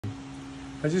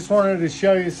I just wanted to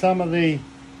show you some of the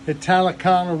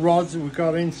Italcanna rods that we've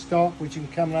got in stock, which you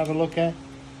can come and have a look at.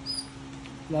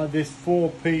 Like this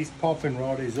 4-piece popping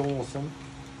rod is awesome.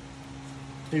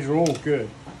 These are all good.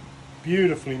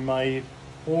 Beautifully made,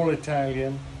 all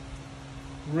Italian.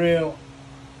 Real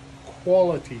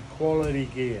quality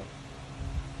gear.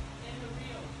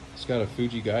 It's got a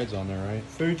Fuji guides on there, right?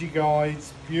 Fuji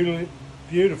guides,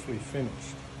 beautifully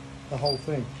finished, the whole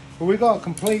thing. But we've got a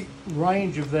complete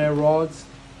range of their rods.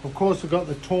 Of course, we've got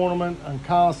the tournament and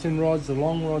casting rods, the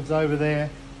long rods over there.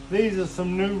 These are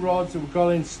some new rods that we've got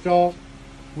in stock.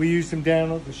 We use them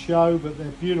down at the show, but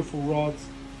they're beautiful rods.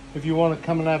 If you want to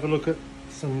come and have a look at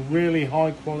some really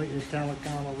high quality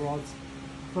Italcanna rods,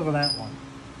 look at that one.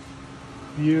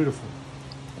 Beautiful.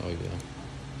 Oh yeah.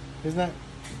 Isn't that?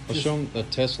 I'll show them the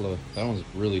Tesla. That one's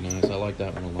really nice. I like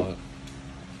that one a lot.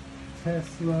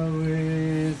 Tesla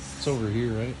is... It's over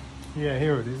here, right? Yeah,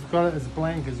 here it is. It's got it as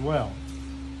blank as well.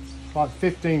 It's like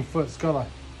 15 foot. It's got a...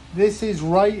 This is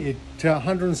rated to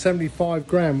 175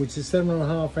 gram, which is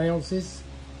 7.5 ounces.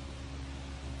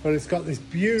 But it's got this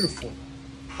beautiful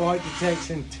bite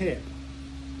detection tip.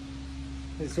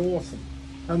 It's awesome.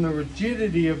 And the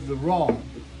rigidity of the rod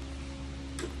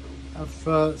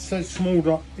of such small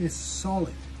rod is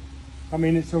solid. I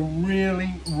mean, it's a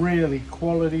really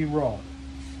quality rod.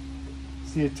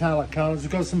 It's the Italcanna. We've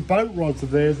got some boat rods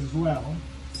of theirs as well.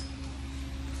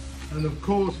 And of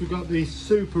course, we've got these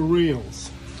super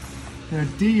reels. Now,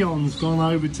 Dion's gone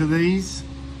over to these.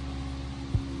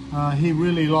 He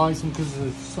really likes them because of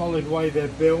the solid way they're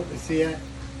built. You see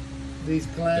these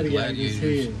Gladiators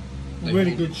here.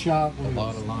 Really good sharp ones. A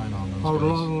lot of line on those. Hold a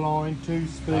lot of line,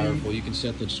 2-speed. Powerful. You can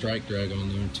set the strike drag on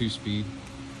there, 2-speed.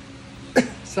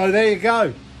 So there you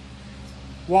go.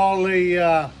 While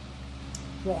the,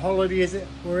 what holiday is it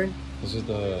we're in? This is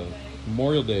the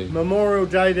Memorial Day. Memorial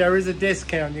Day, there is a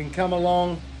discount. You can come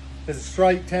along. There's a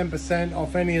straight 10%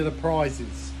 off any of the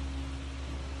prizes.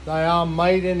 They are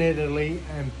made in Italy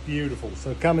and beautiful.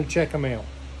 So come and check them out.